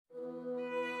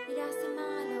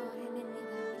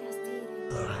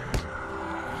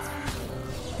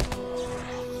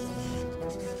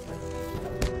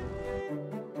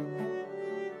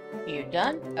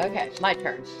done? Okay, my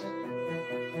turn.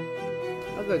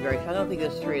 Oh, good grief. I don't think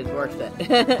this tree is worth it.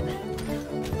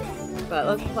 But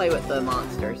let's play with the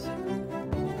monsters.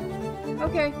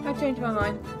 Okay, I changed my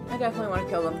mind. I definitely want to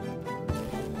kill them.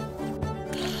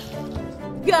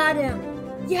 Got him!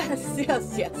 Yes,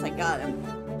 yes, yes, I got him.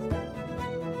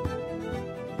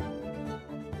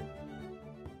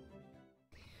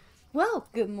 Well,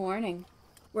 good morning.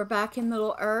 We're back in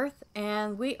Middle Earth,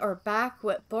 and we are back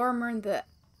with Thormurn the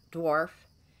Dwarf,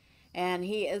 and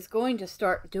he is going to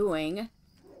start doing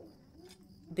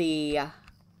the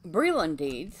Breeland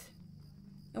deeds.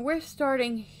 And we're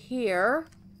starting here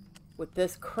with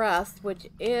this crest, which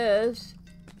is,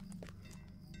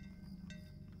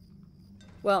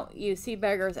 well, you see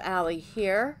Beggar's Alley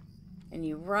here, and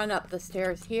you run up the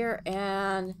stairs here,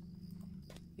 and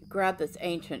you grab this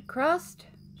ancient crest.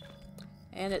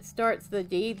 And it starts the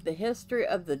deed, the history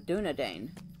of the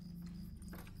Dunedain.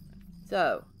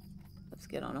 So, let's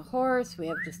get on a horse. We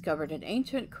have discovered an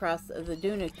ancient crest of the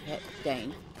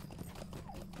Dunedain.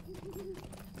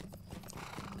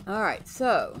 Alright,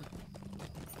 so,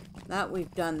 now that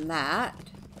we've done that,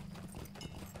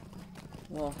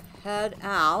 we'll head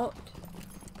out.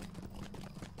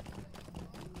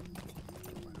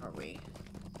 Where are we?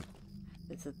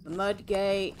 This is the mud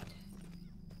gate.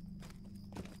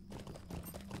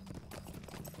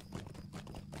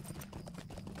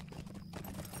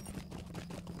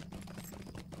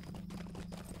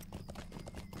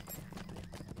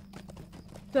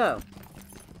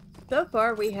 So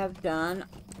far we have done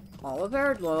all of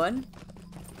Erdlowen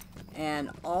and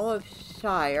all of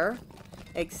Shire,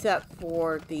 except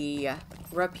for the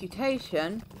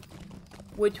reputation,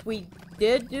 which we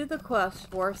did do the quest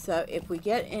for. So if we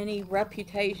get any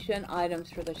reputation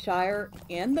items for the Shire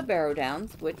in the Barrow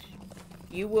Downs, which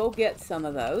you will get some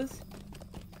of those,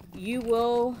 you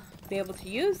will be able to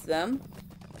use them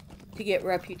to get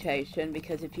reputation,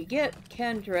 because if you get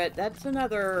Kindred, that's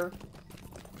another...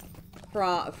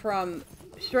 From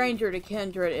Stranger to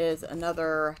Kindred is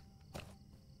another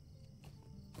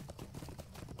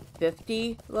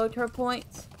 50 Lotro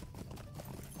points.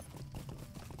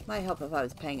 Might help if I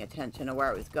was paying attention to where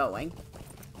I was going.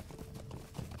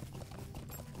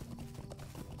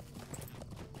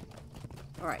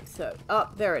 Alright, so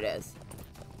there it is.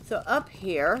 So up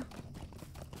here,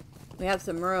 we have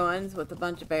some ruins with a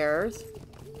bunch of bears.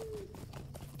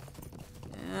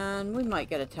 And we might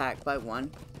get attacked by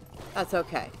one. That's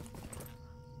okay.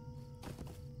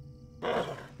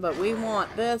 But we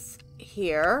want this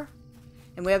here.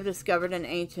 And we have discovered an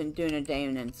ancient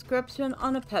Dunedain inscription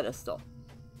on a pedestal.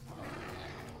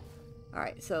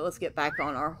 Alright, so let's get back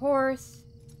on our horse.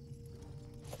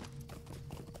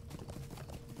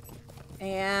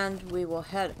 And we will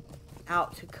head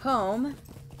out to Combe.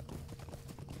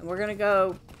 And we're going to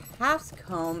go past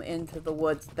Combe into the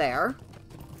woods there.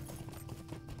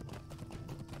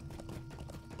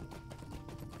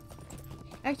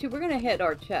 Actually, we're going to hit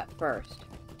Archet first,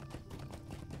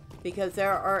 because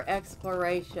there are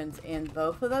explorations in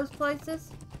both of those places.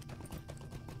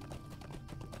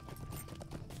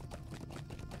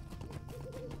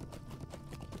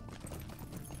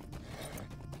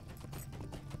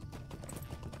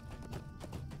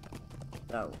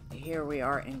 So, here we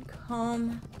are in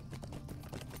Combe,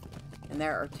 and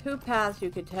there are two paths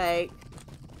you could take.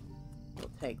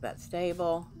 We'll take that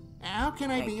stable. How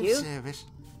can I be of service?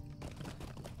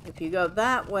 If you go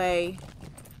that way,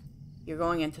 you're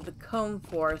going into the Combe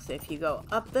Forest. If you go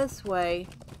up this way,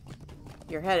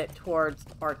 you're headed towards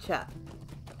Archet.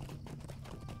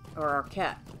 Or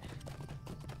Arquette.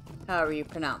 However you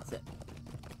pronounce it.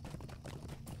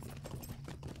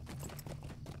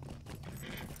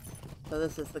 So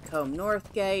this is the Combe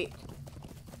North Gate.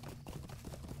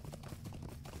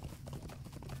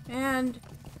 And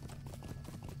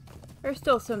there's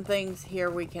still some things here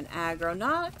we can aggro.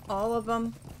 Not all of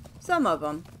them. Some of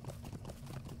them.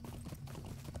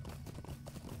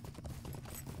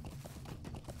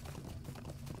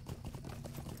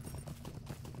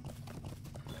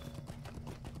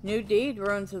 New deed,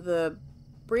 ruins of the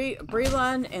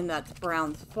Breeland, and that's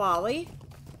Brown's Folly.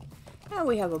 And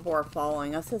we have a boar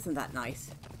following us. Isn't that nice?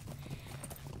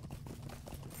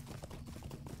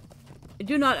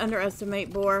 Do not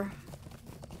underestimate boar.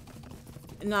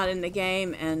 Not in the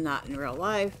game and not in real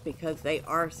life, because they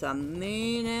are some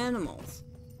mean animals.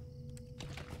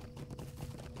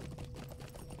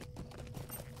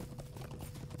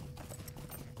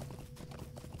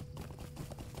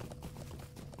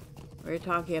 We're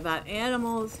talking about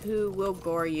animals who will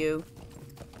gore you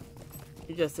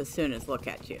just as soon as look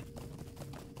at you.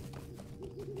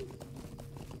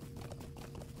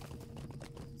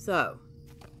 So,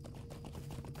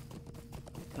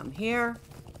 come here.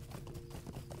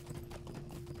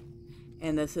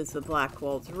 And this is the Black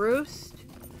Wolf's Roost.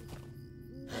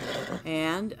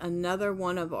 And another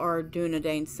one of our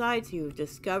Dunedain sites. You've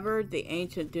discovered the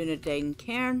ancient Dunedain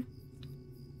cairn.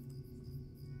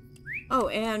 Oh,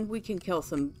 and we can kill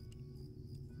some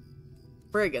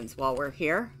brigands while we're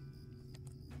here.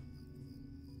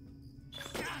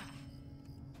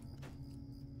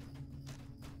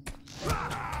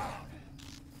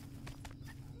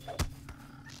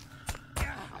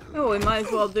 Oh, we might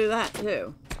as well do that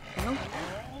too. Nope.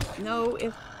 No,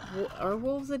 if are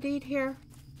wolves indeed here?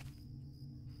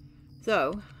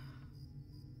 So,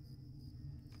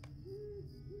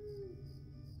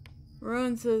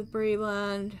 ruins of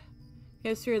Breeland,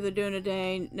 history of the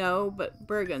Dunedain. No, but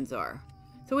brigands are.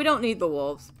 So we don't need the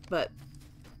wolves, but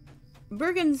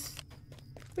brigands,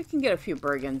 we can get a few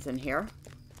brigands in here.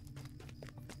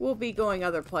 We'll be going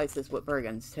other places with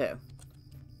brigands too.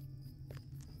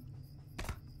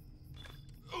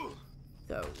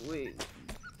 So we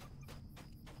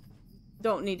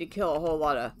don't need to kill a whole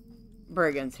lot of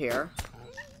brigands here.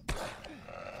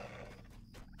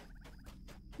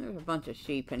 There's a bunch of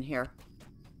sheep in here.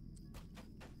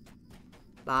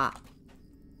 Bah.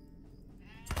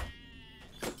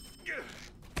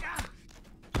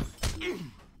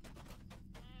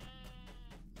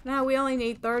 Now we only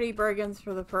need 30 brigands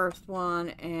for the first one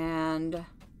and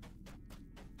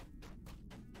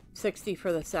 60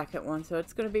 for the second one, so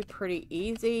it's going to be pretty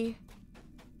easy.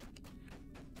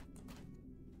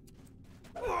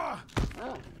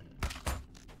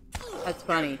 That's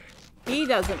funny. He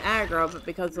doesn't aggro, but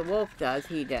because the wolf does,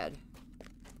 he did.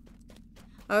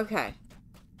 Okay.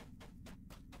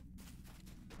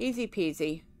 Easy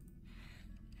peasy.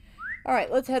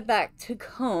 Alright, let's head back to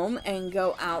Combe and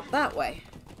go out that way.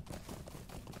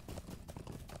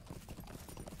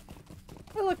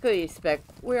 Hey, look at these spick.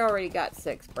 We already got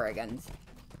 6 brigands.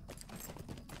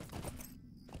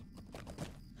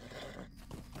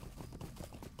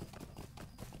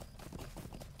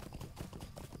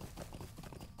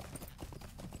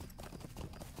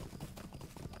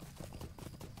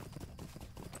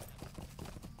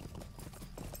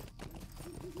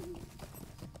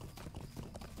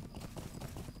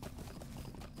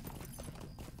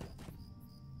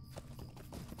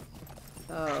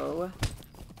 So,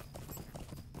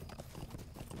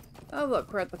 oh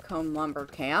look, we're at the Combe Lumber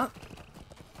Camp.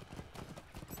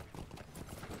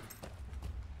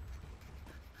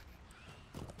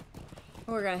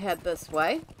 We're gonna head this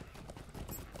way.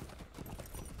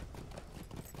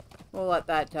 We'll let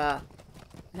that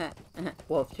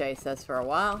wolf chase us for a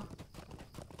while.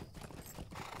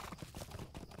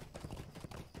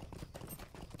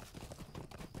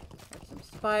 There's some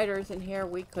spiders in here.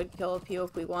 We could kill a few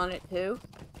if we wanted to.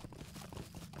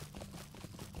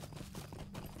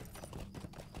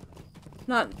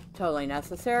 Not totally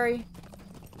necessary.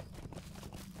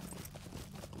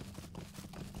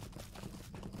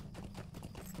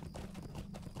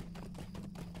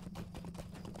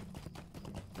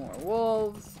 More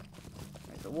wolves.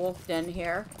 There's a wolf den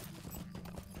here.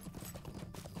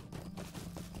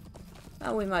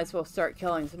 Oh, we might as well start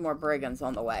killing some more brigands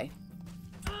on the way.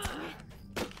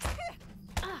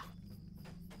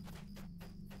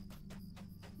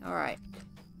 Alright.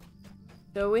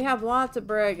 So we have lots of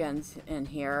brigands in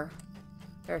here.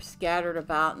 They're scattered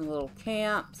about in little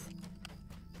camps.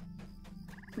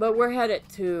 But we're headed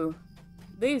to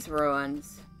these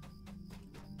ruins,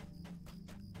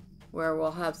 where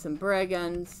we'll have some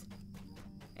brigands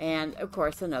and, of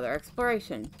course, another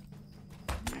exploration.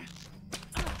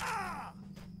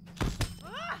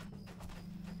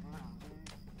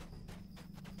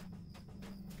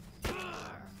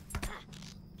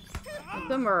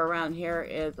 Somewhere around here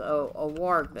is a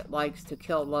warg that likes to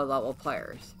kill low-level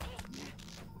players.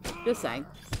 Just saying.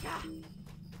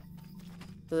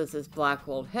 So this is Black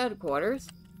Wolf headquarters.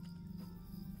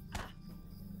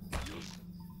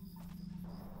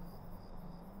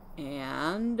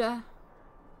 And as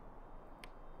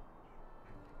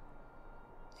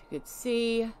you could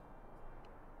see,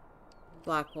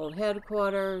 Black Wolf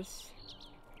headquarters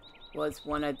was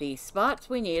one of these spots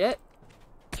we needed.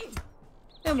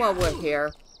 And while we're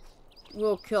here,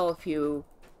 we'll kill a few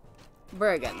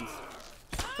brigands.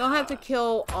 Don't have to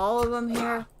kill all of them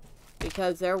here,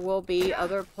 because there will be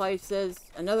other places,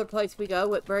 another place we go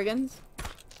with brigands.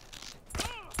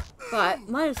 But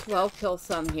might as well kill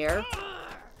some here.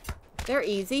 They're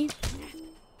easy.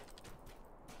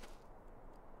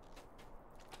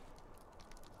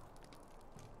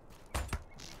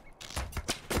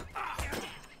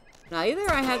 Now either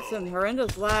I had some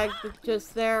horrendous lag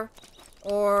just there,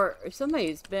 or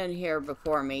somebody's been here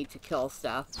before me to kill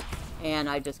stuff. And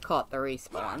I just caught the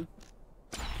respawn.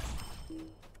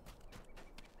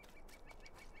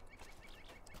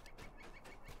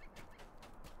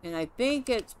 And I think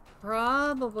it's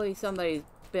probably somebody's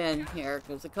been here,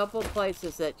 because a couple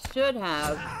places that should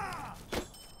have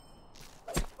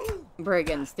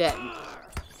brigands didn't.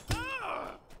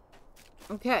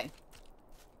 Okay.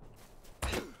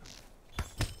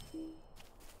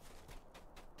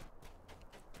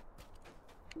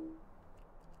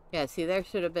 Yeah, see, there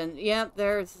should have been... Yep,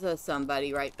 there's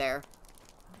somebody right there.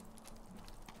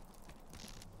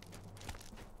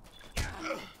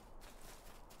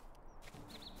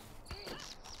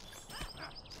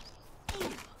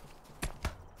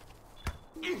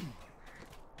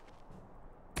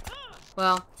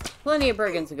 Well, plenty of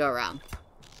brigands to go around.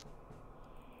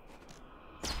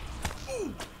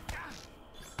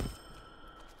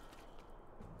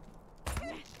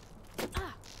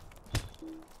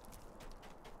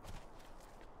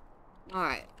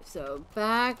 Alright, so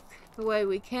back the way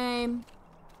we came.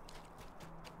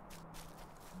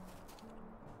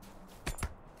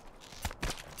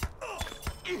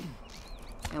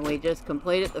 And we just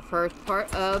completed the first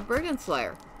part of Brigand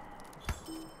Slayer.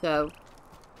 So,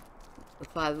 the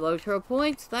 5 Lotro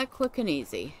points, that quick and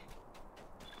easy.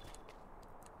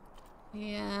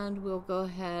 And we'll go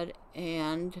ahead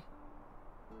and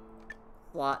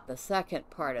plot the second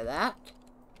part of that.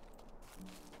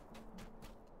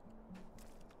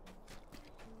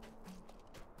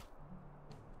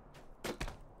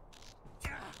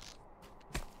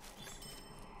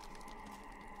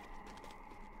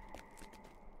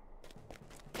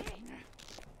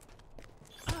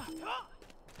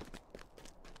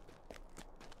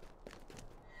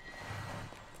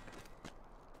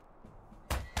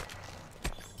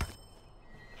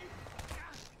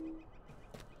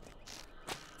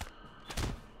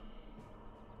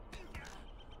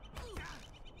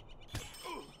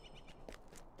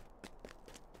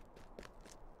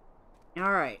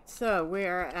 Alright, so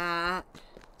we're at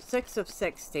 6 of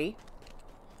 60.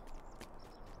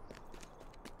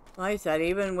 Like I said,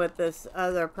 even with this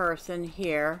other person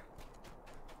here,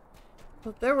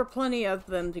 but there were plenty of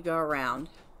them to go around.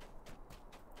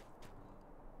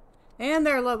 And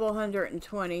they're level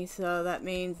 120, so that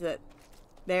means that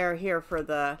they're here for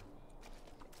the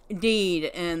deed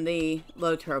and the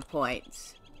Lotro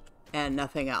points, and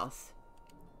nothing else.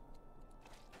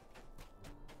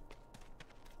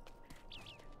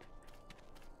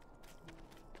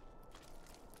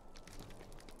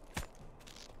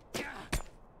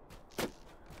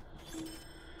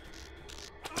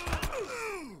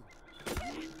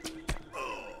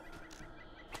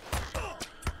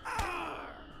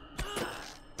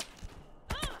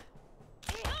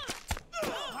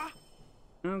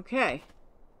 Okay.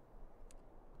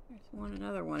 There's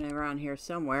another one around here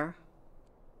somewhere.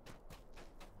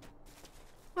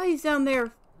 Oh, he's down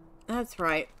there. That's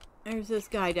right. There's this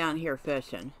guy down here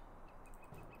fishing.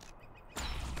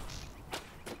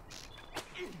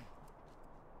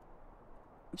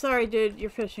 I'm sorry, dude. Your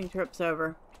fishing trip's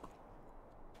over.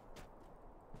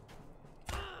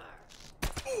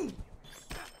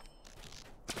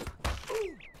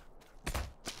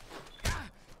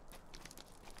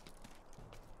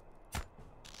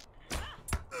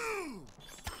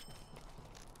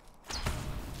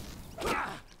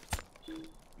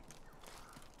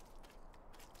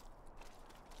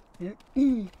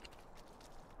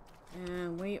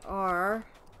 And we are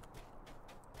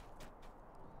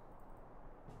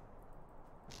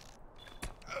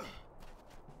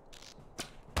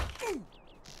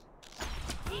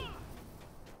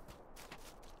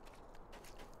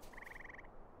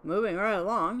moving right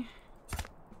along.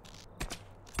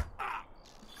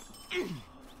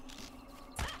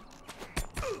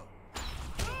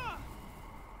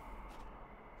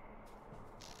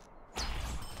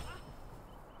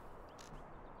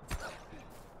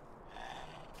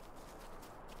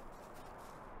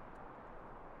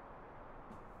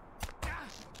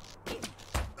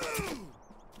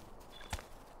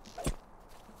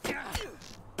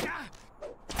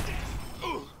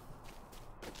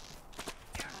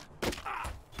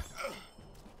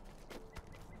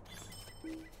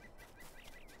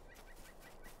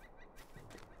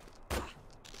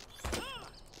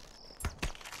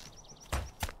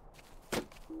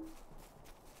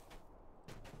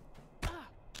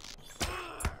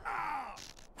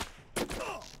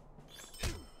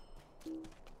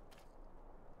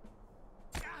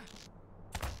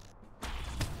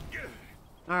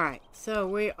 Alright, so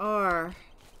we are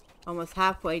almost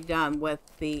halfway done with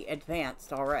the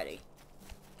advanced already.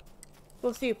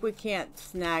 We'll see if we can't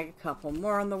snag a couple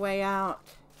more on the way out.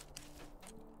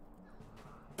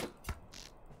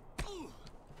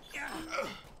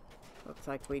 Looks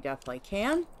like we definitely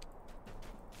can.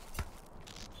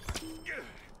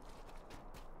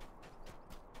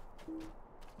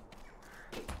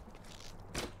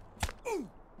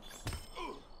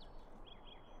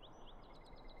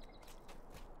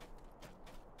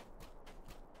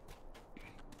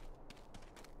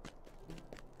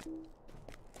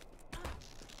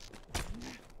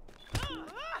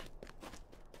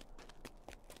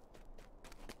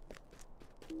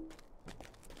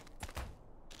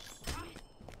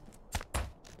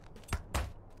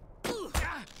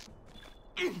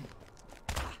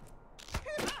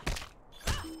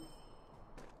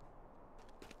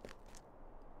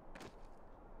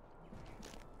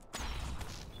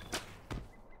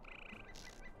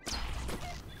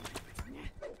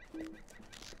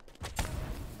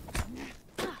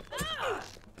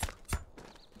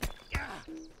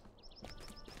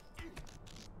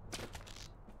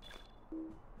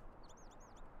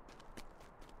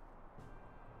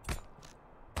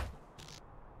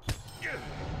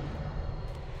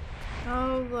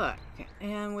 Oh, look.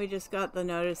 And we just got the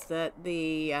notice that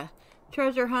the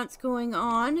treasure hunt's going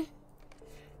on.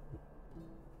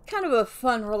 Kind of a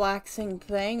fun, relaxing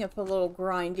thing, if a little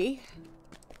grindy.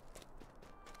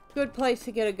 Good place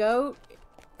to get a goat,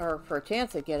 or for a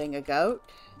chance of getting a goat.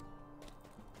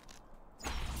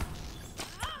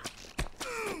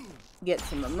 Get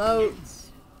some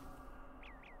emotes.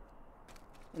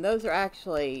 And those are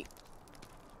actually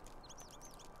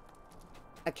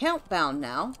account bound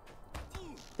now.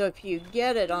 So if you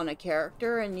get it on a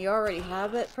character and you already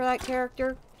have it for that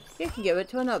character, you can give it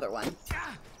to another one.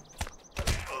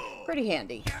 Pretty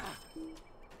handy.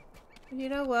 And you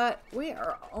know what? We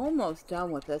are almost done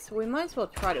with this, so we might as well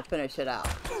try to finish it out.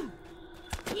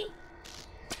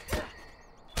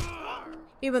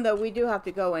 Even though we do have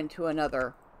to go into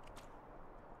another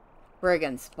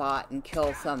brigand spot and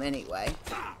kill some anyway.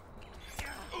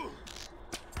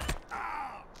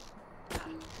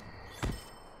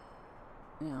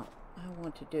 Now, I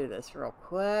want to do this real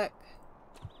quick.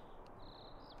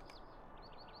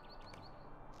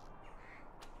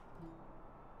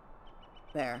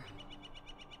 There.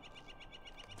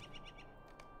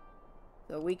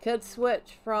 So we could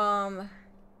switch from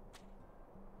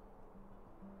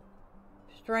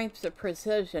strength to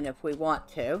precision if we want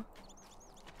to.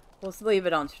 We'll just leave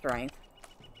it on strength.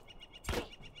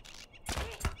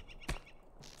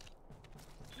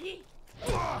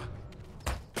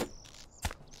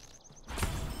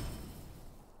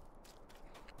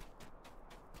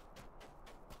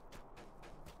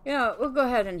 You know, we'll go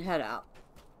ahead and head out.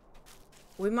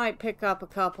 We might pick up a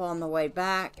couple on the way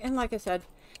back. And like I said,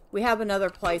 we have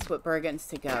another place with brigands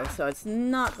to go. So it's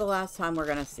not the last time we're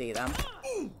going to see them.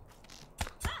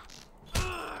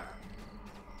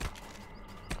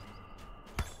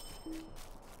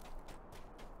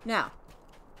 Now,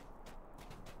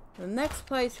 the next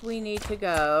place we need to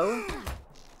go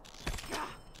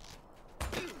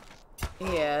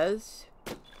is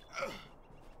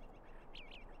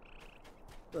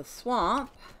the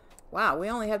swamp. Wow, we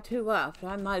only have 2 left.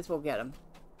 I might as well get them.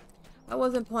 I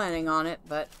wasn't planning on it,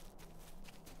 but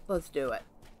let's do it.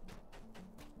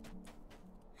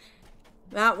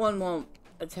 That one won't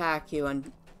attack you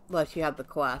unless you have the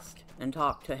quest and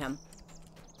talk to him.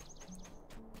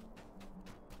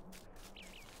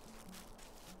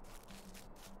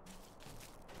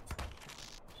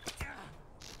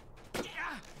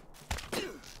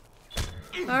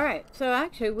 Alright, so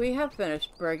actually we have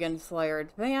finished Brigand Slayer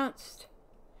Advanced.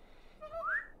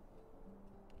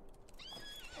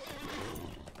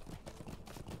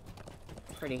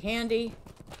 Pretty handy.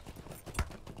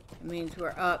 It means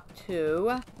we're up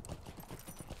to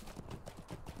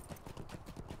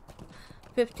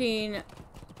 15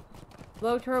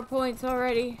 Lotro points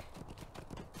already.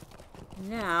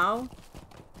 Now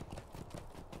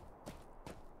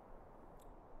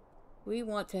we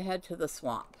want to head to the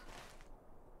swamp.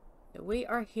 So we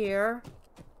are here.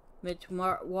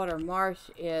 Midwater Marsh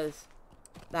is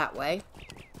that way.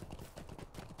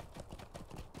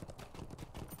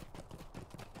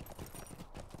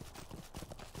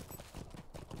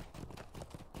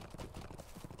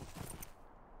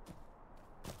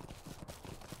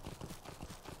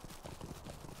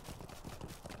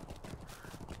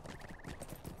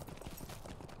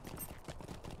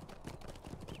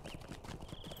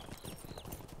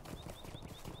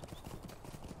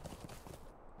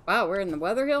 Wow, we're in the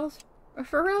Weather Hills?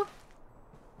 For real?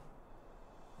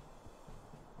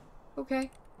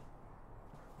 Okay.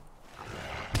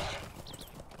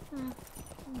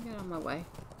 I'll get on my way.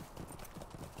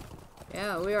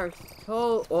 Yeah, we are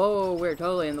oh, we're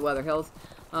totally in the Weather Hills.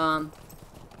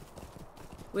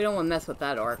 We don't want to mess with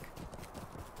that orc.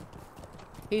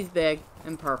 He's big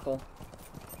and purple.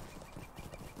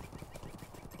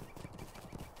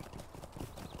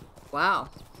 Wow.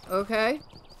 Okay.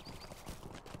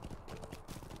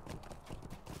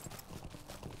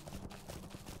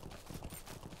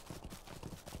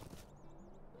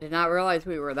 Did not realize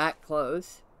we were that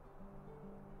close.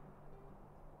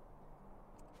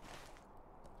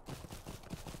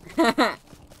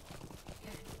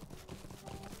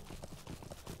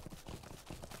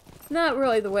 Not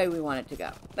really the way we want it to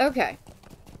go. Okay.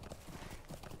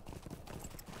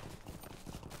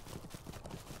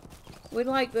 We'd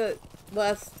like the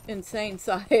less insane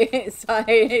side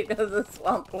of the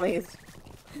swamp, please.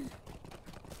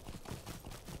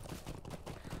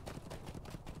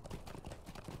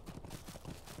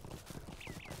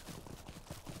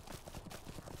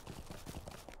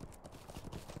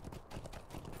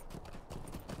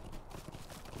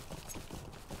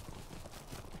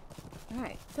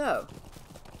 Alright, so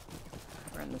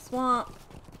we're in the swamp.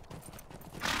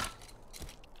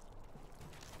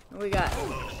 We got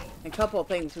a couple of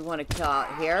things we want to kill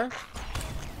out here.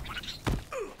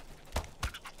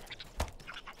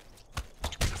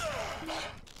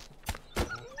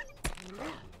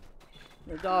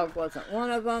 The dog wasn't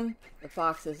one of them. The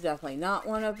fox is definitely not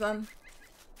one of them.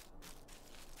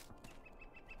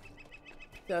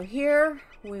 So here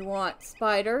we want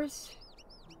spiders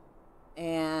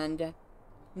and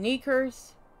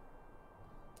neekers.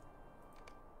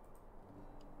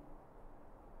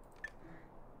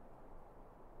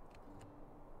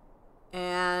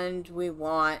 And we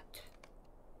want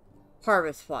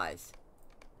harvest flies.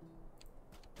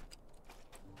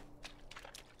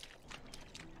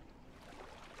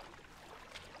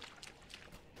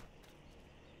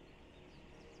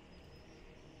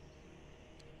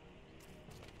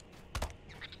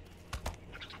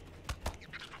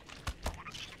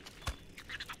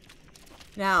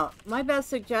 Now, my best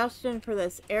suggestion for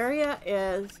this area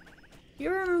is,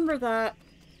 you remember that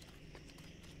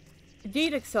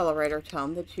deed accelerator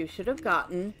tome that you should have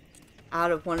gotten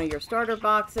out of one of your starter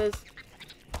boxes?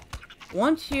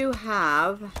 Once you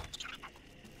have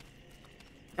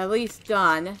at least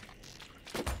done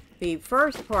the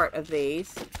first part of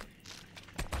these,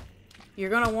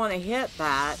 you're going to want to hit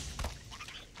that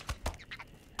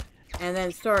and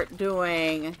then start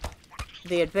doing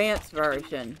the advanced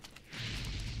version.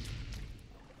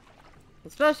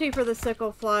 Especially for the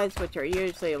sickle flies, which are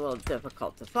usually a little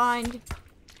difficult to find.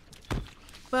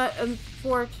 But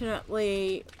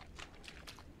unfortunately,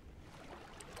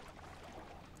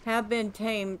 have been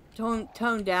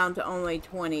toned down to only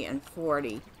 20 and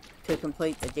 40 to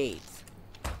complete the deeds.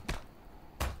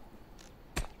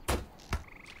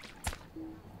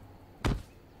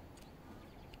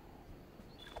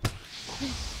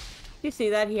 You see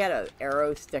that? He had an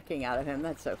arrow sticking out of him.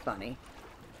 That's so funny.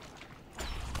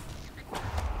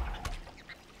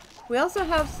 We also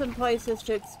have some places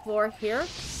to explore here.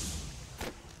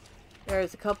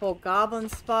 There's a couple goblin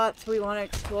spots we want to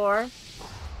explore.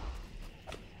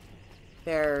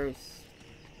 There's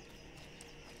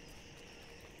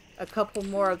a couple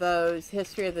more of those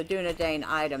History of the Dunedain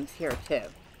items here too.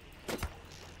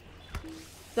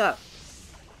 So,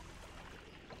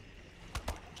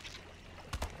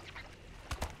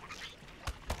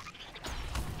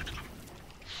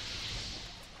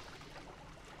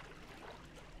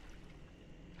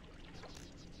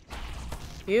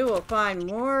 you will find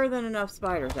more than enough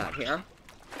spiders out here.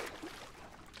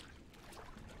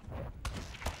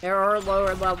 There are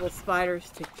lower level spiders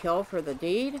to kill for the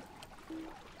deed,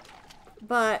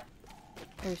 but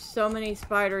there's so many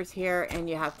spiders here, and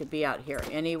you have to be out here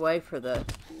anyway for the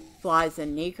flies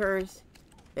and neekers,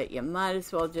 that you might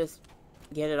as well just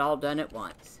get it all done at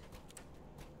once.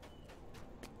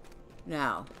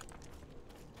 Now,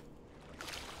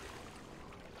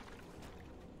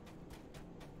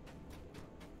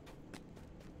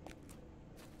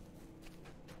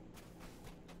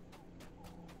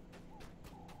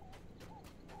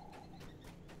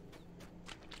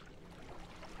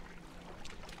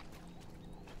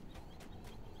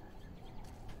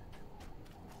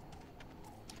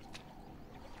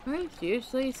 there's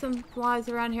usually some flies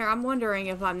around here. I'm wondering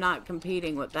if I'm not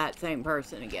competing with that same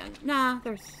person again. Nah,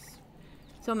 there's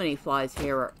so many flies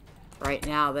here right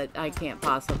now that I can't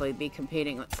possibly be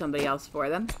competing with somebody else for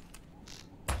them.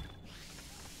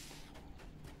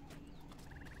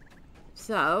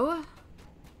 So,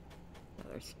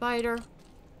 another spider.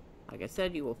 Like I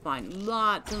said, you will find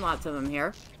lots and lots of them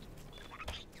here.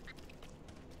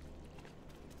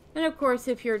 And of course,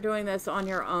 if you're doing this on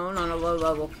your own, on a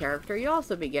low-level character, you'll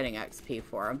also be getting XP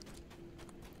for them.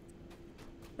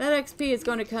 That XP is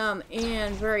going to come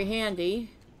in very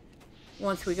handy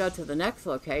once we go to the next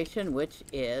location, which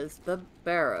is the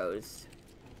barrows.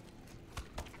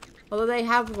 Although they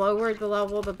have lowered the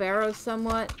level of the barrows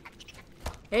somewhat.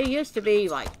 It used to be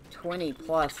like 20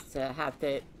 plus to have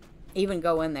to even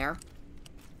go in there.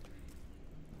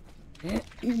 It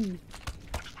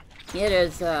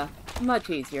is much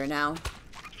easier now.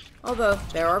 Although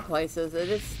there are places it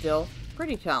is still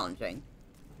pretty challenging.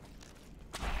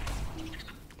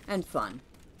 And fun.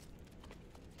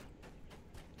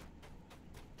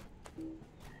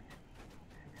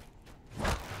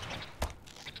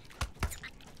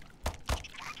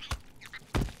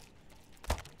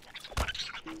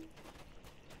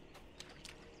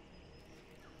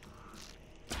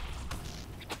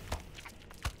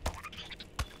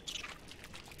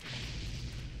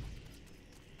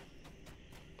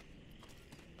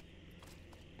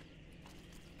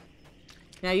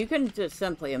 Now you can just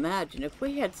simply imagine, if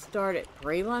we had started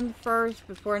Breeland first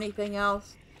before anything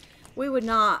else, we would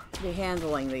not be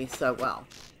handling these so well.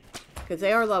 Because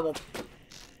they are level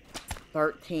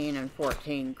 13 and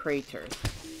 14 creatures.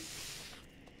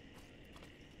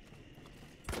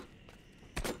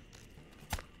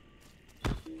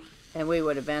 And we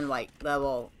would have been like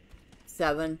level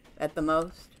 7 at the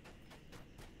most.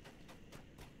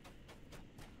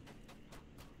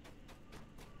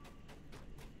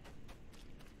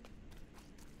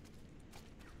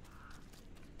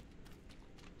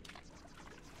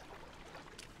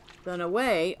 So in a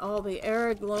way, all the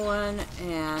Erigluin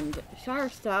and Shire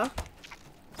stuff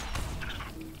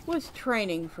was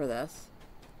training for this.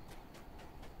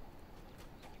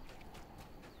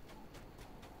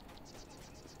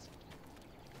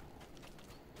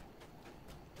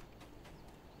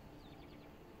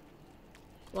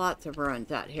 Lots of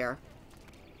ruins out here.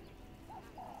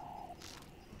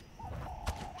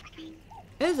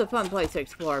 It is a fun place to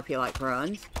explore if you like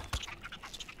ruins.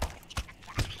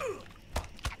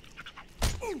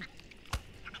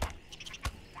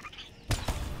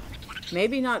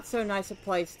 Maybe not so nice a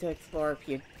place to explore if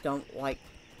you don't like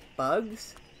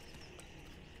bugs.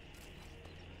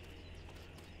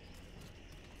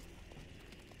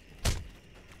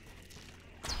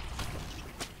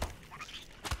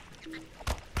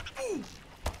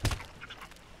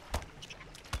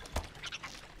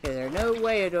 Okay, there's no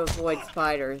way to avoid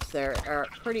spiders. There are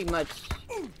pretty much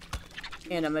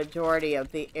in a majority of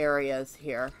the areas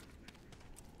here.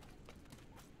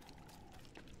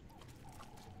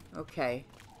 Okay.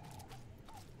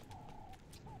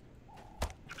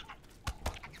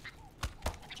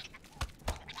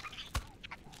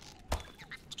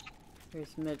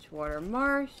 Here's Midgewater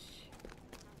Marsh.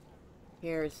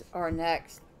 Here's our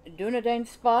next Dunedain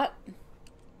spot.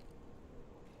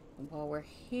 And while we're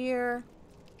here,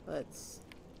 let's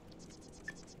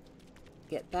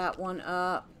get that one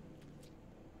up.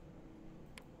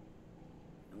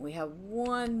 We have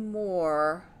one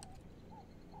more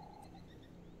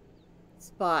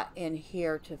spot in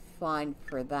here to find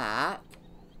for that.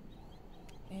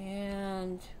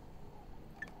 And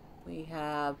we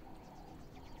have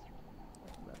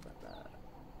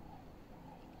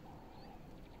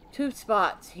two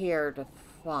spots here to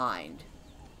find.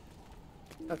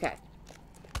 Okay.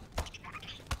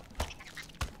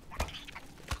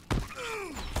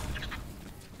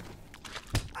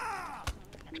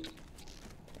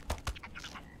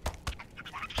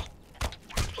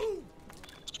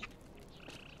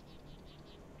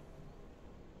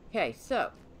 Okay,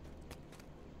 so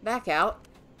back out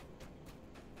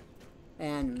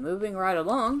and moving right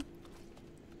along.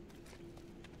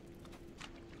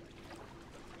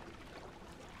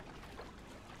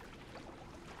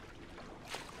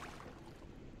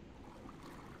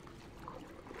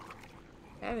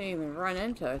 I haven't even run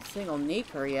into a single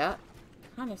Neeker yet.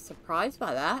 Kind of surprised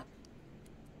by that.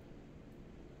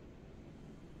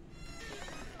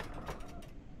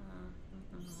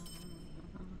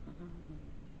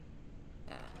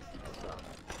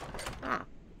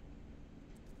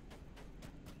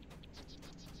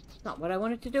 Not what I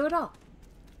wanted to do at all.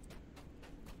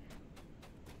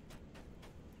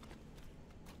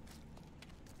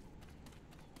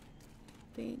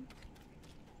 See?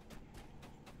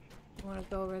 You want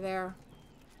to go over there?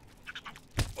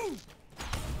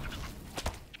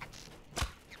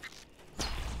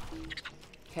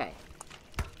 Okay.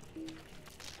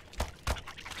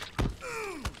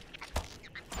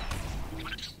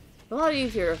 It's a lot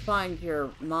easier to find your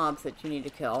mobs that you need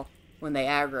to kill when they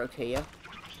aggro to you.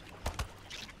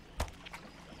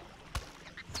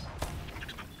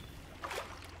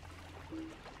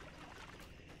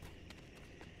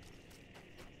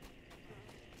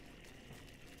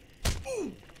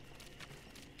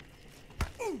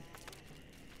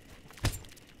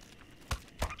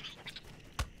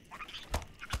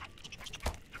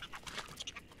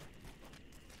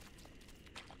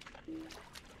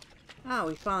 Oh,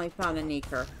 we finally found a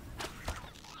Neeker.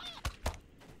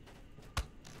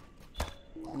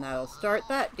 And that'll start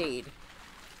that deed.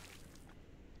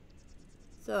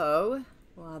 So,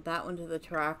 we'll add that one to the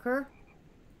tracker.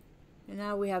 And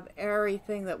now we have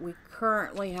everything that we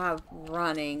currently have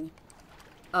running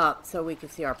up so we can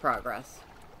see our progress.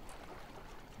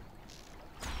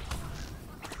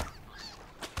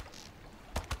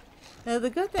 Now, the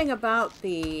good thing about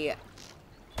the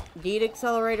deed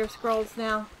accelerator scrolls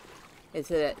now is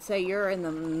that, say you're in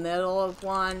the middle of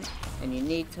one and you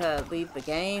need to leave the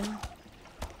game,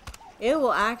 it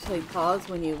will actually pause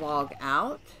when you log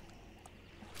out,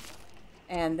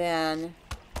 and then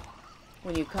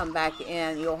when you come back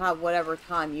in, you'll have whatever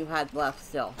time you had left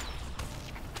still.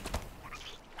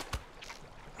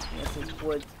 This is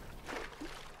Wood.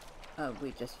 Oh,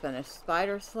 we just finished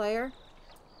Spider Slayer.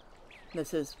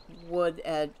 This is Wood's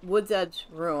Edge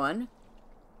Ruin,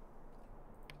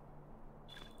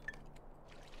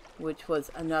 which was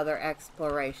another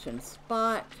exploration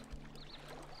spot.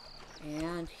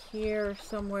 And here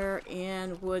somewhere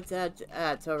in Wood's Edge,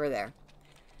 it's over there.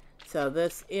 So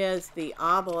this is the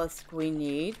obelisk we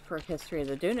need for History of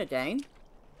the Dunedain.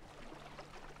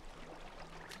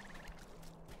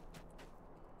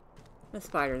 The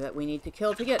spider that we need to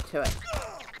kill to get to it.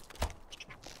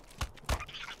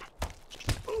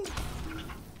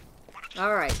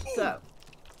 Alright, so.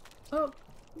 Oh.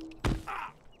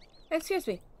 Excuse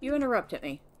me. You interrupted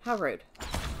me. How rude.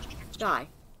 Die.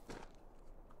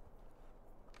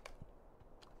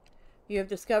 You have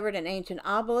discovered an ancient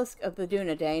obelisk of the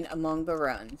Dunedain among the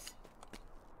ruins.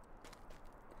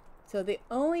 So the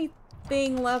only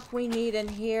thing left we need in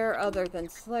here, other than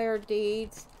Slayer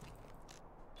deeds,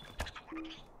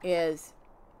 is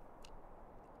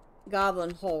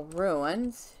Goblin Hole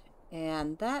Ruins.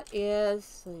 And that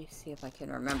is... let me see if I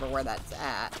can remember where that's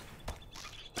at.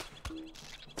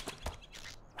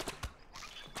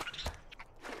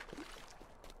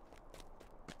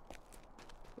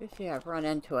 Usually I've run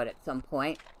into it at some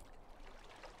point.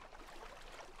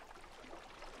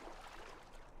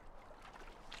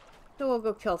 So we'll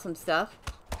go kill some stuff.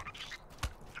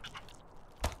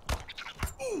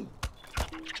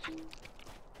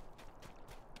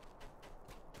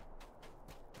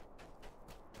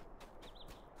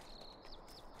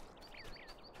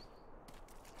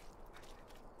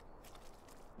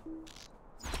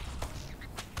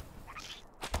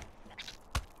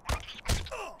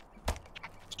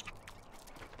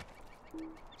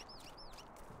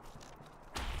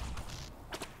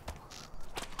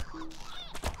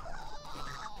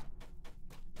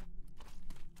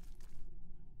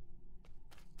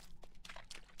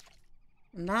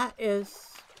 And that is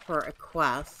for a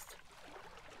quest.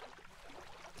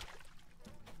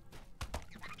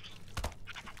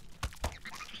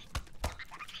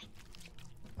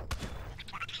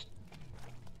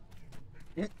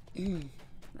 I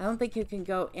don't think you can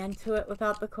go into it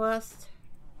without the quest.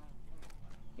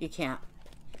 You can't.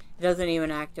 It doesn't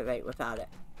even activate without it.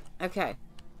 Okay.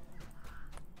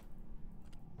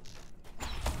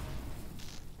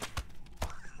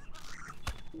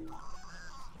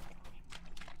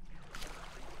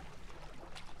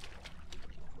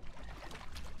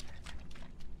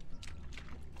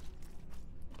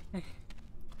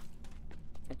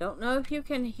 I don't know if you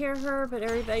can hear her, but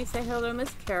everybody say hello to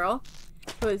Miss Carol,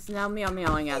 who is now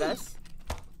meow-meowing at us.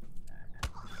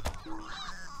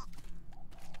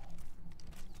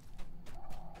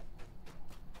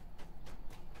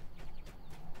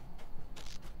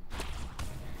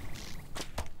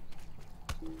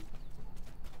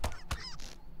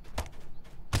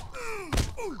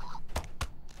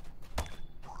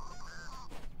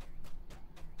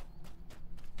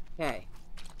 Okay.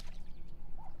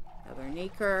 Another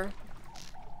Neeker.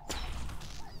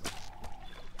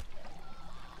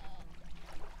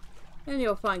 And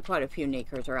you'll find quite a few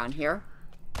Neekers around here.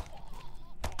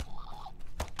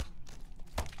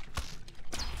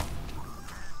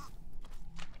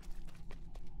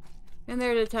 And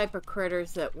they're the type of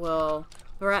critters that will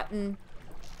threaten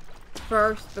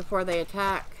first before they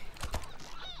attack.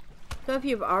 So if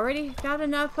you've already got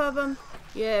enough of them,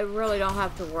 you really don't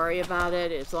have to worry about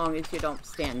it as long as you don't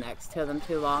stand next to them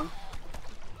too long.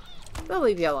 They'll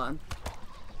leave you alone.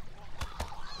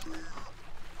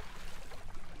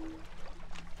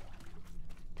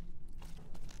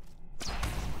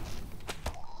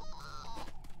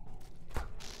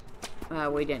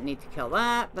 We didn't need to kill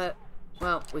that, but,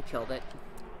 well, we killed it.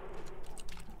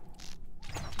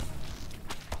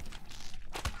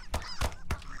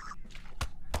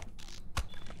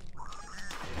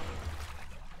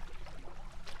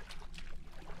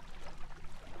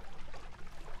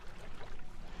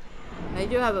 They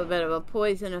do have a bit of a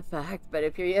poison effect, but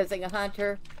if you're using a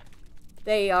hunter,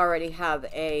 they already have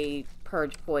a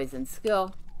purge poison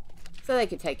skill, so they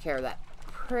can take care of that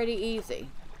pretty easy.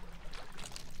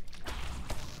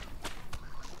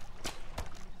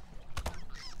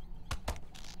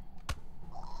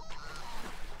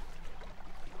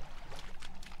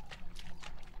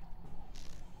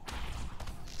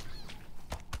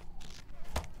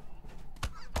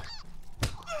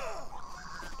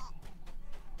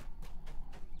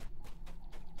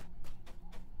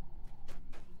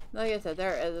 Like I said,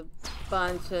 there is a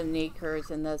bunch of Neekers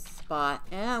in this spot,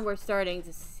 and we're starting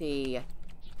to see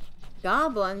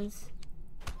goblins.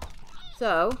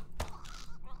 So,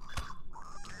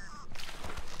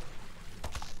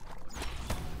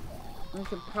 we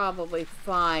could probably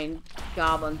find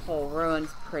goblin hole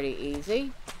ruins pretty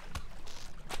easy.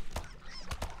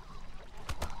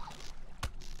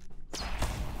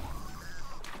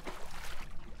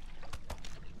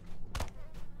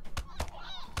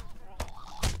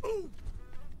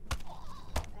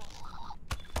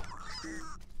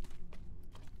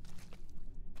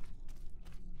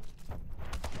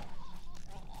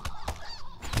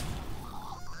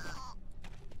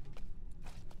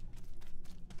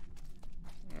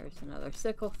 Another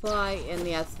sickle fly, and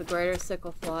yes, the greater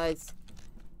sickle flies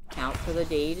count for the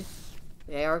deed.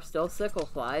 They are still sickle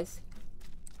flies.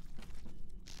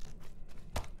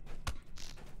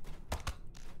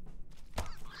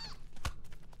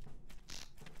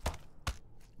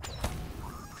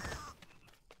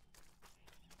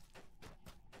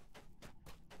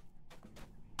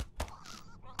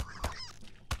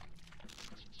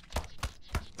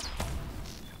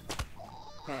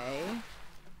 Okay.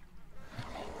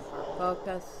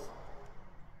 Focus.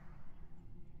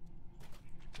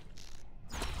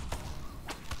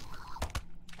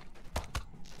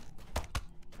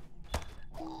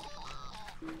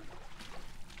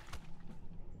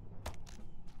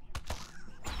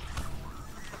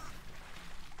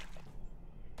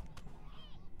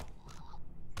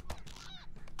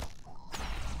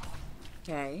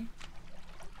 Okay.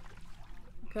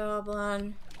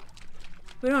 Goblin.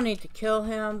 We don't need to kill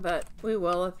him, but we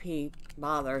will if he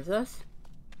bothers us.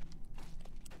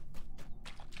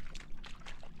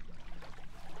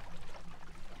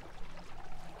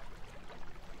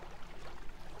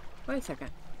 Wait a second.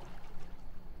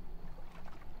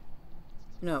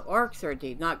 No, orcs are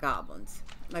deed, not goblins.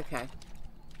 Okay.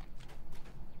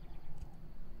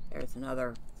 There's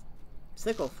another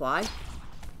sickle fly.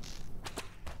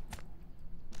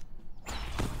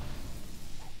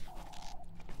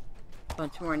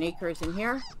 Bunch more Neekers in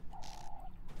here.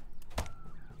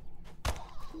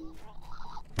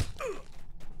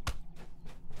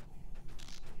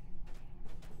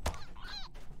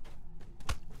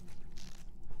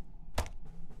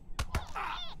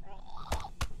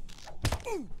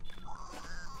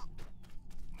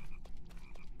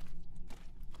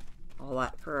 All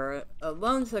that for a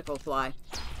lone sickle fly.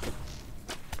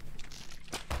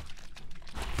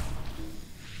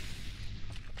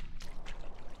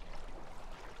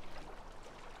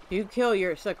 You kill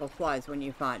your sickle flies when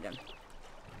you find them.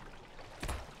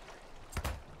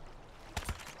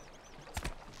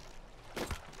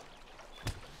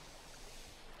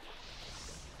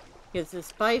 Because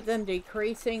despite them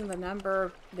decreasing the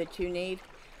number that you need,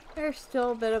 they're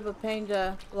still a bit of a pain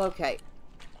to locate.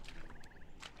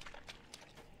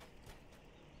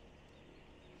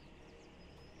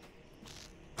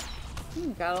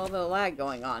 Got a little bit of lag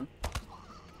going on.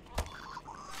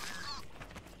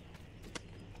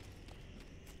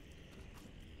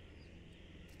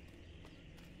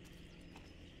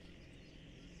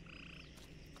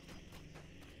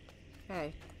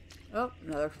 Okay. Oh,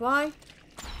 another fly.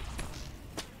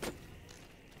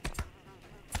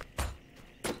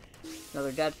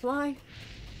 Another dead fly.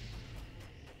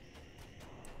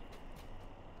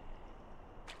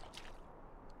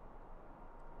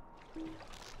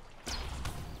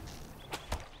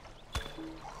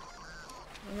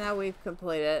 And now we've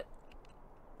completed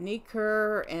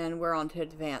Neeker, and we're on to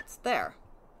advance there.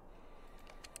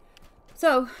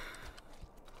 So,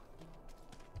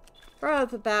 right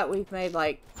off the bat, we've made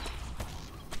like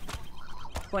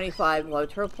 25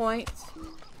 Lotro points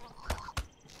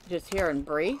just here in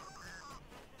Bree.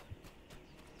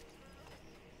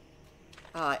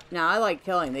 Now, I like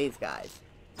killing these guys,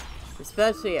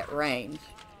 especially at range.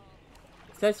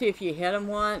 Especially if you hit them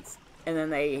once, and then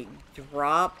they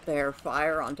drop their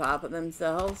fire on top of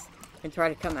themselves and try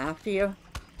to come after you.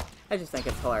 I just think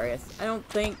it's hilarious. I don't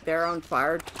think their own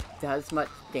fire does much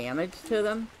damage to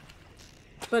them,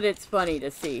 but it's funny to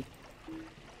see.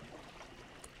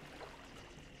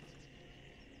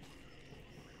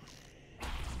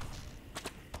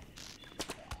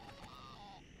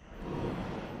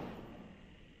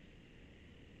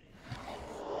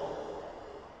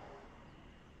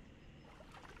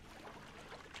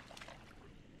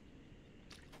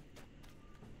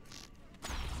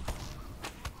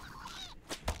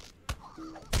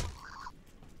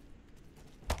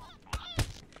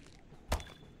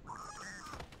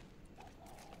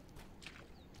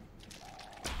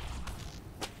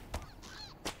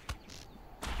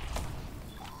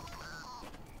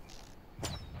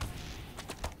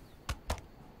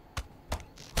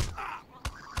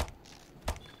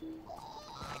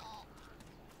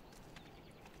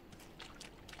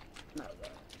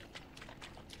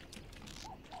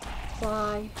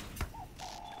 fly.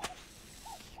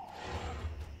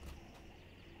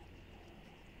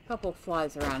 Couple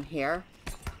flies around here.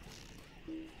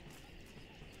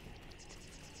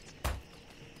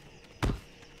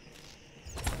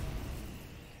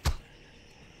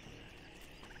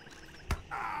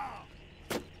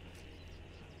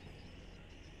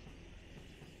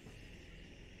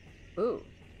 Ooh.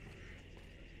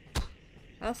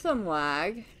 That's some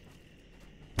lag.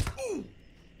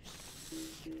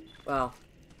 Well.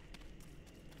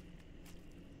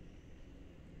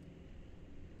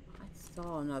 I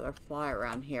saw another fly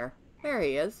around here. There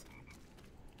he is.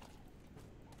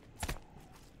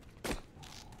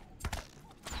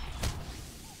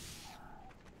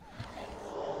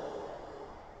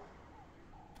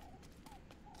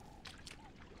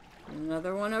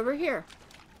 Another one over here.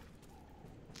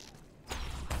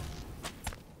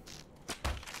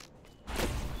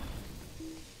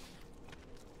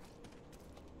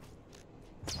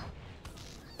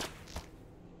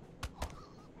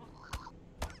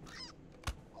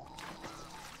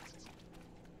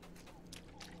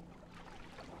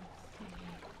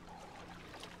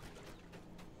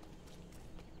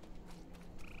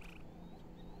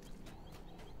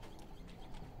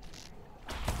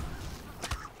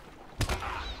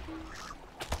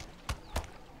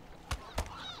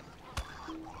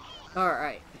 All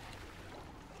right.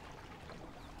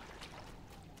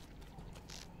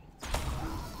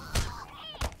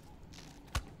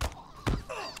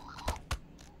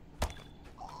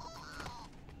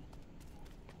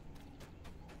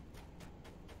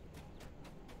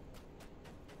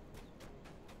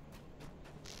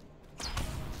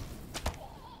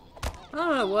 I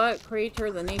don't know what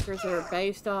creature the Neekers are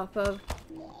based off of.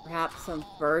 Perhaps some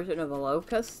version of a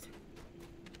locust.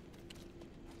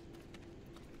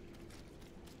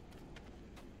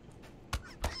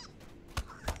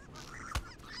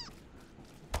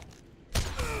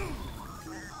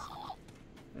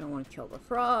 Kill the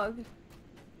frog.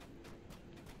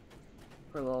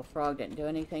 Poor little frog didn't do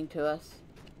anything to us.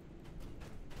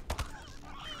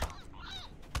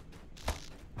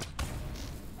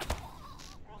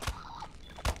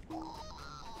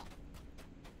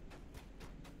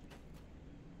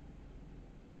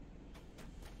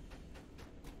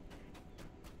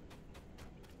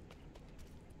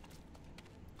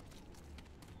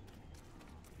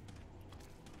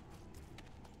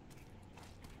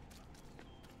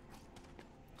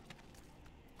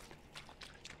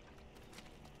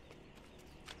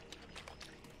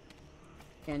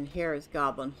 And here is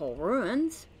Goblin Hole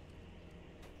Ruins.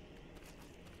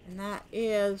 And that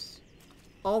is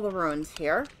all the ruins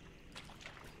here.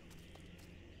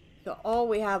 So all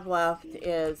we have left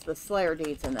is the Slayer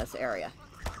Deeds in this area.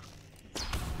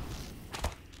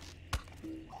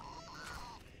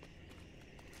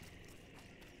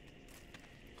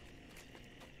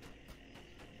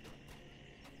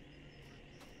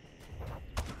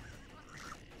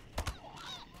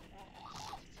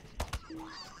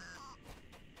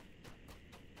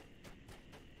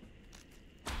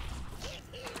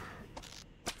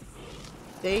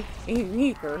 See?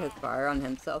 He threw his fire on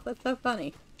himself. That's so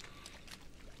funny.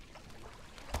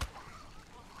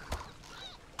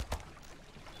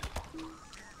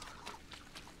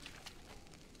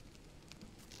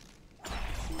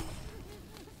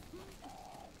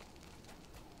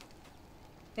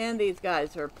 And these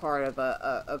guys are part of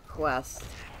a quest.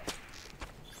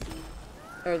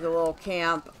 There's a little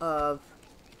camp of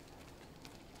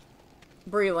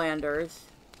Breelanders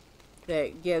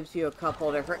that gives you a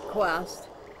couple different quests.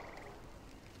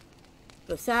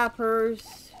 The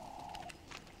sappers,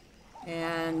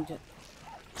 and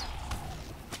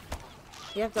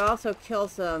you have to also kill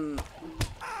some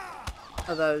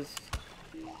of those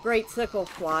great sickle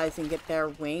flies and get their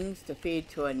wings to feed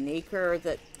to a Neeker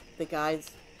that the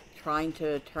guy's trying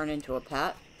to turn into a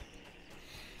pet.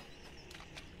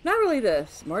 Not really the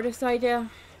smartest idea.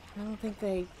 I don't think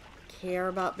they care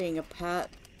about being a pet.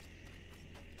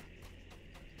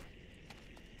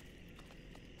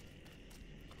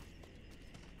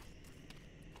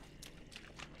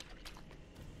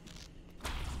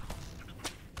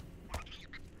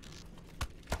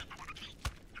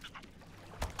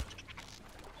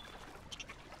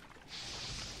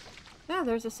 Yeah,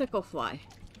 there's a sickle fly.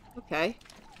 Okay.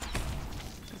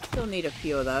 Still need a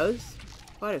few of those.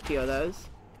 Quite a few of those.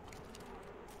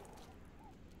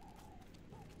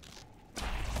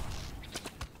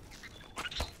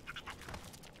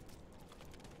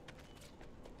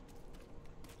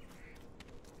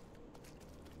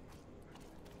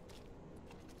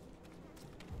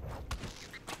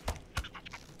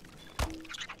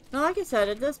 Now, like I said,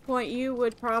 at this point you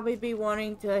would probably be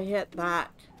wanting to hit that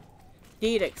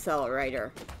speed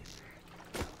accelerator.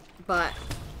 But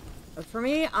for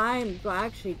me, I'm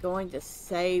actually going to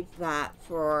save that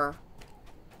for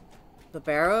the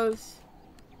barrows,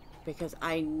 because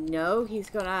I know he's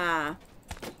gonna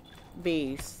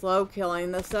be slow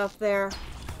killing the stuff there,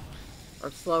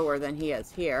 or slower than he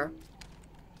is here,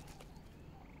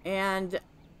 and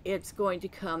it's going to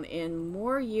come in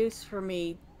more use for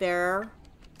me there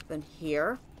than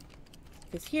here,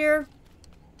 because here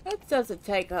it doesn't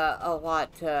take a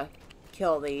lot to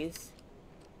kill these,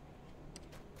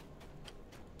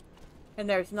 and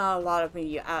there's not a lot of them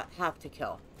you have to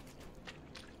kill.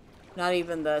 Not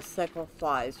even the sickle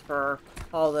flies, for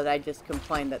all that I just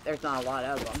complained that there's not a lot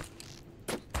of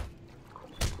them.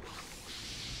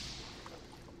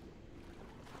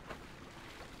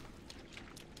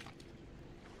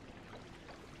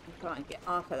 I'm trying to get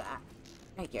off of that.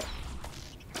 Thank you.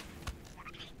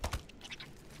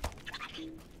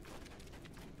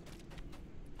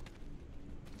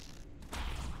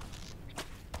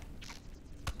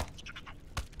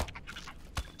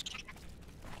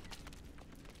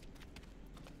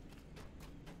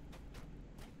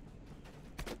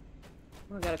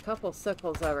 We got a couple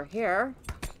sickles over here.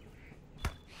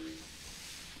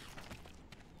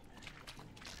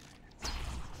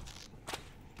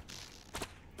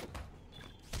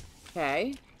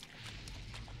 Okay.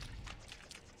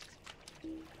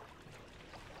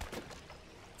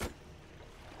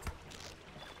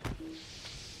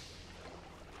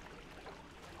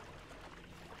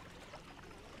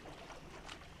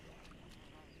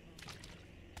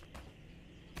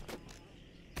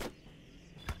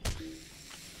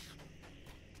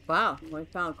 Wow, we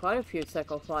found quite a few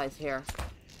sickle flies here.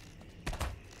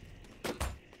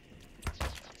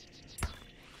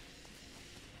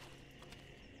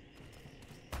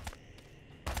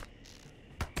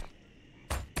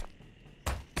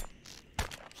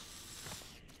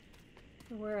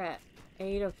 We're at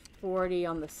 8 of 40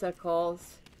 on the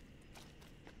sickles,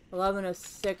 11 of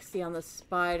 60 on the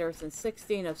spiders, and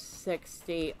 16 of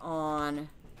 60 on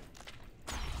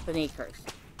the neekers.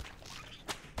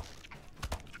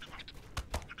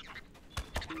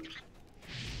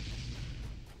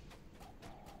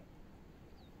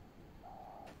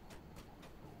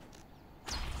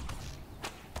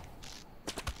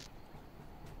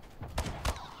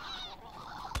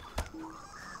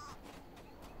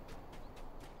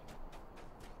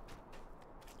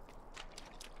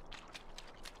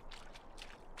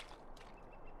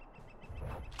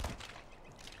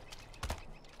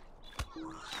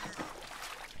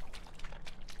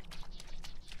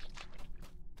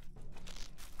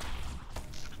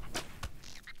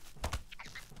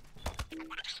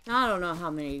 I don't know how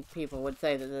many people would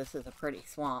say that this is a pretty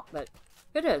swamp, but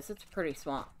it is. It's a pretty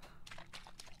swamp.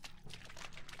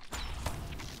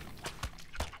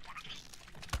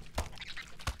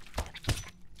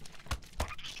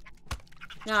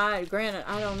 Now, granted,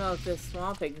 I don't know if this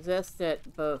swamp existed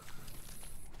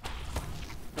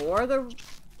before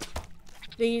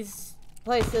these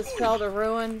places fell to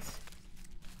ruins.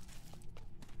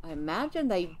 I imagine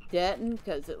they didn't,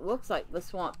 because it looks like the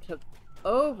swamp took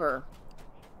over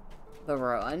the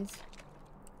ruins.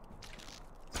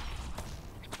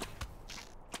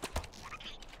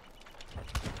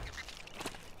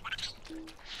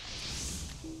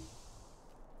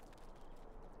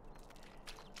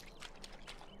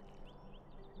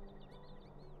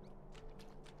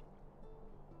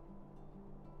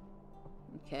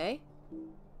 Okay.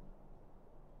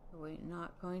 Are we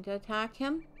not going to attack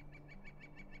him?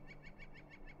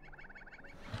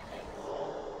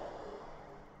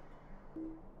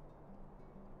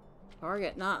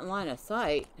 Target not in line of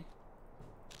sight.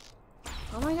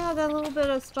 Oh my god, that little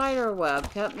bit of spider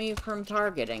web kept me from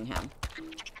targeting him.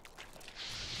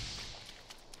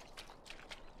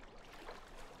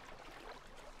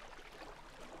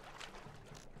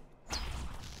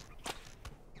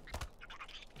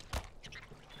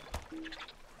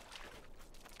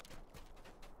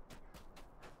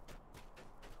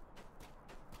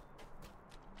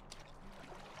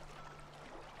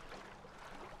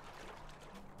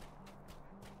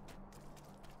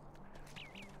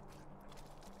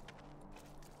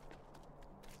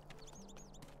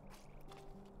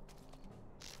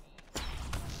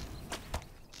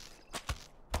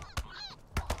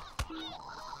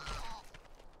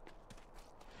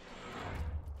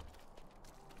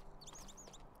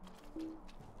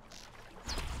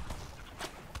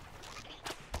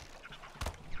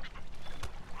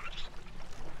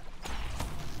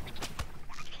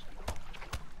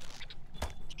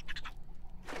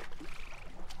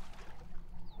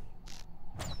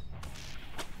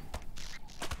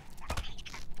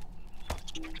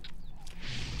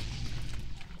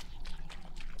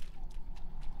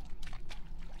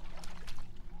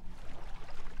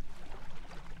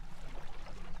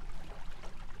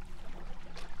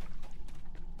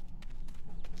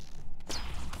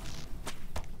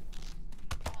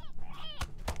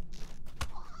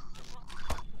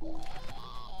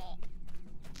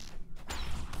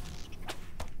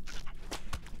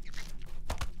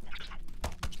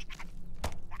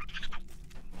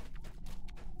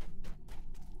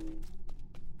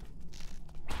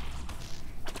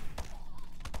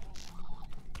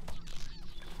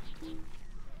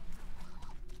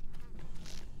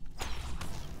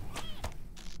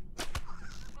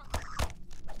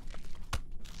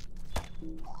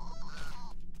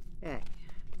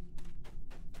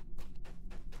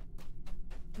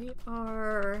 We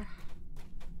are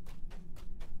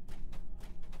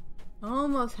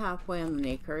almost halfway on the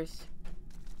Neekers.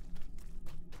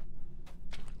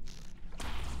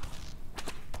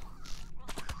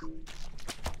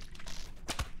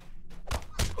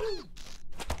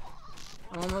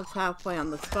 Almost halfway on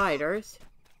the spiders.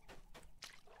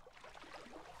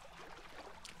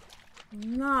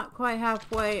 Not quite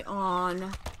halfway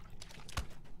on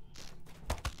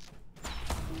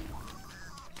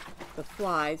the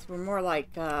flies. We're more like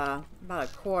about a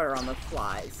quarter on the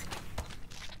flies.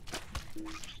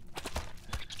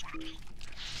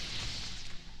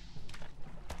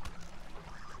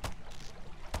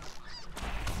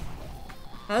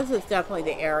 Now, this is definitely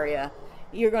the area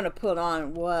you're going to put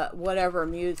on whatever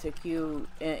music you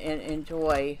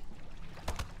enjoy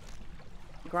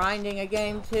grinding a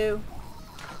game to,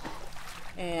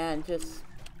 and just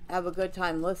have a good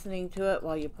time listening to it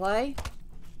while you play.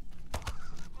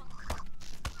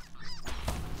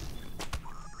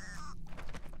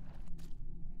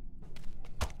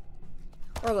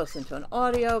 Or listen to an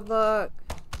audiobook.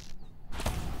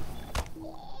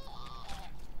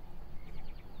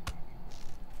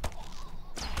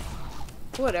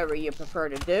 Whatever you prefer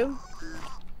to do.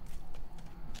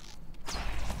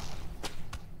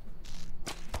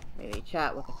 Maybe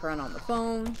chat with a friend on the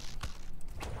phone.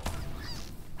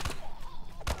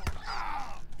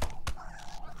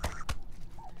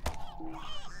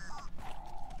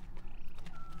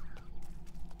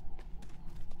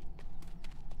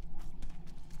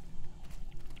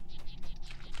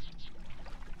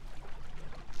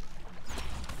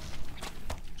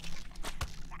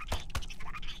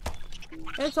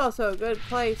 It's also a good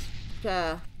place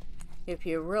to, if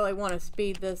you really want to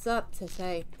speed this up, to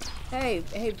say, hey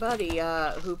buddy,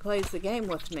 who plays the game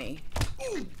with me,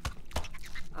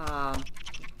 can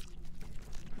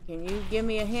you give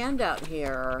me a handout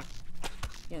here? Or,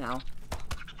 you know,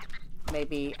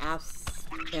 maybe ask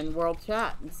in world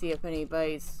chat and see if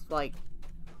anybody's like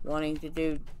wanting to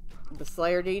do the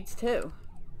Slayer deeds too.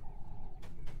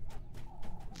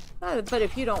 But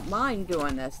if you don't mind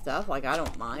doing this stuff, like I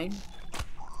don't mind,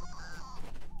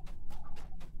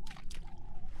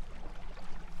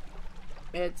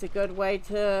 it's a good way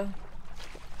to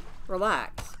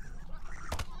relax.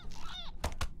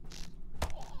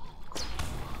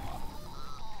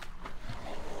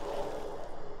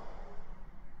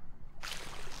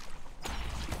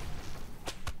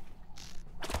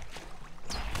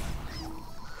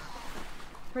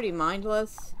 Pretty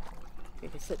mindless. You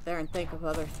can sit there and think of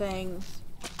other things.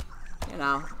 You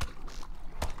know,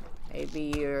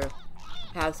 maybe you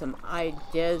have some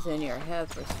ideas in your head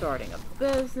for starting a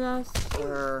business,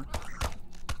 or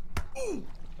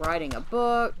writing a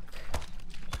book,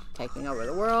 taking over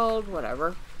the world,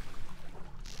 whatever.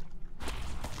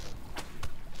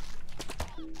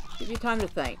 Give you time to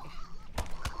think.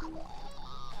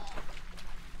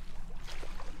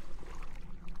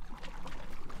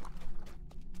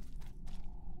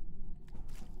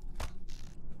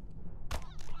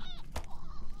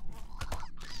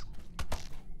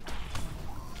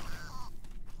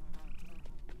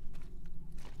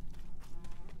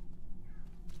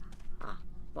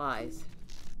 Flies.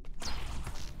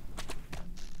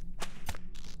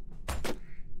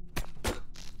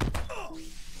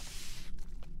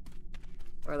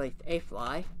 Or at least a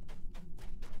fly.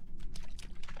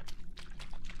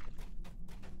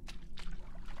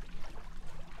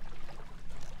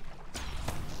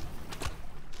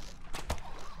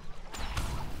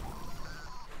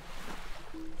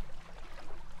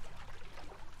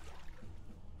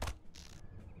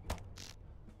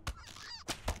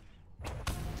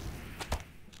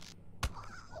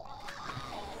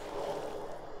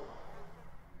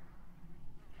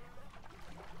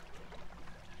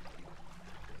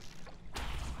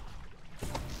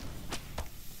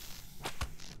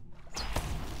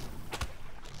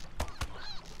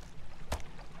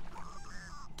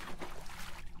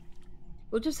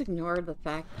 We'll just ignore the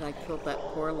fact that I killed that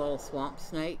poor little swamp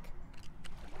snake.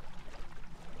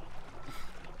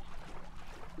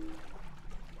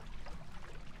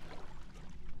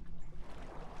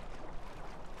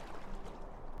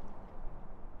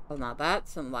 Well, now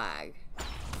that's some lag.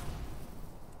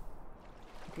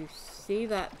 If you see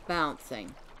that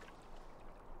bouncing,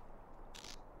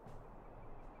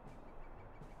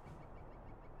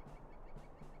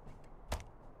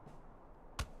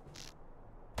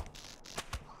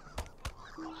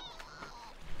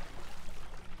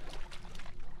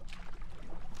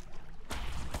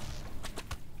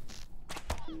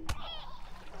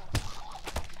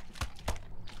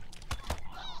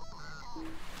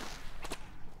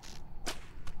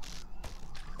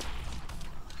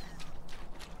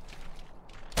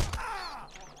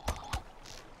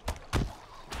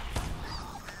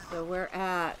 we're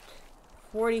at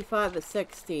 45 to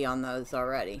 60 on those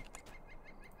already.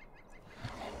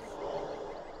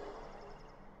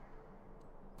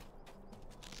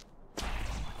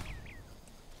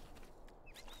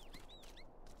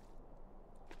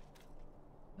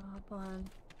 Goblin.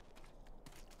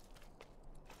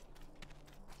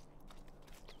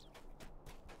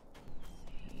 Let's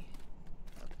see.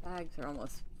 Our bags are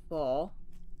almost full.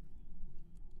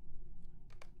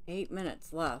 8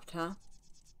 minutes left, huh?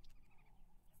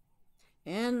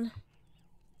 And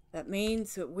that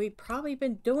means that we've probably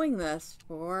been doing this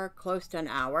for close to an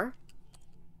hour.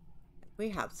 We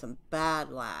have some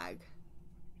bad lag.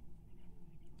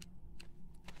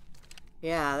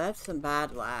 Yeah, that's some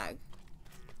bad lag.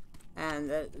 And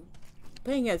the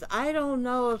thing is, I don't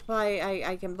know if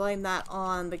I can blame that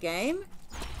on the game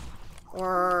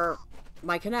or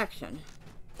my connection.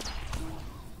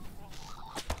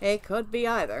 It could be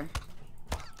either.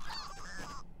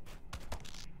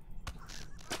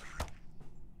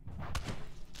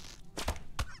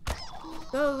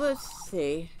 So let's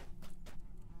see.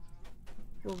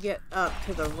 We'll get up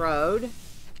to the road.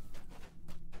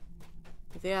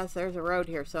 Yes, there's a road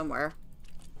here somewhere.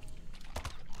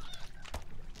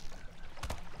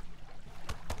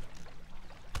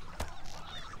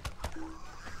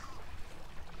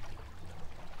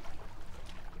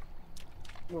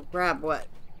 We'll grab what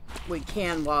we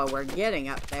can while we're getting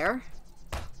up there.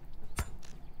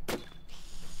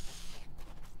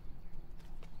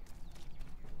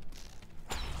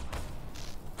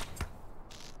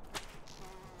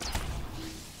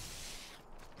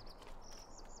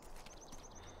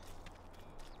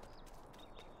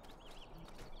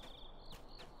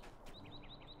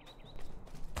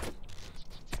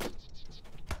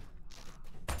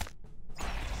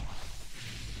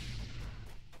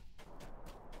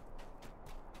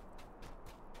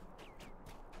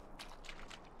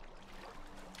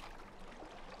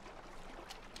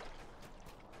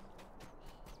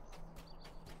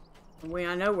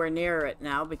 I know we're near it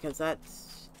now because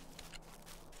that's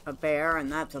a bear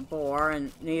and that's a boar,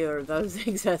 and neither of those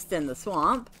exist in the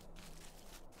swamp.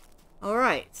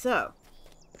 Alright, so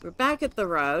we're back at the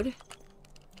road,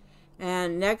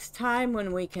 and next time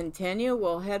when we continue,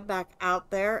 we'll head back out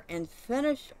there and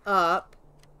finish up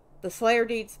the Slayer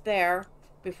Deeds there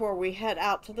before we head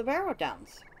out to the Barrow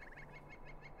Downs.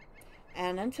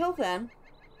 And until then,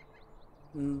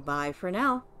 bye for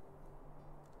now.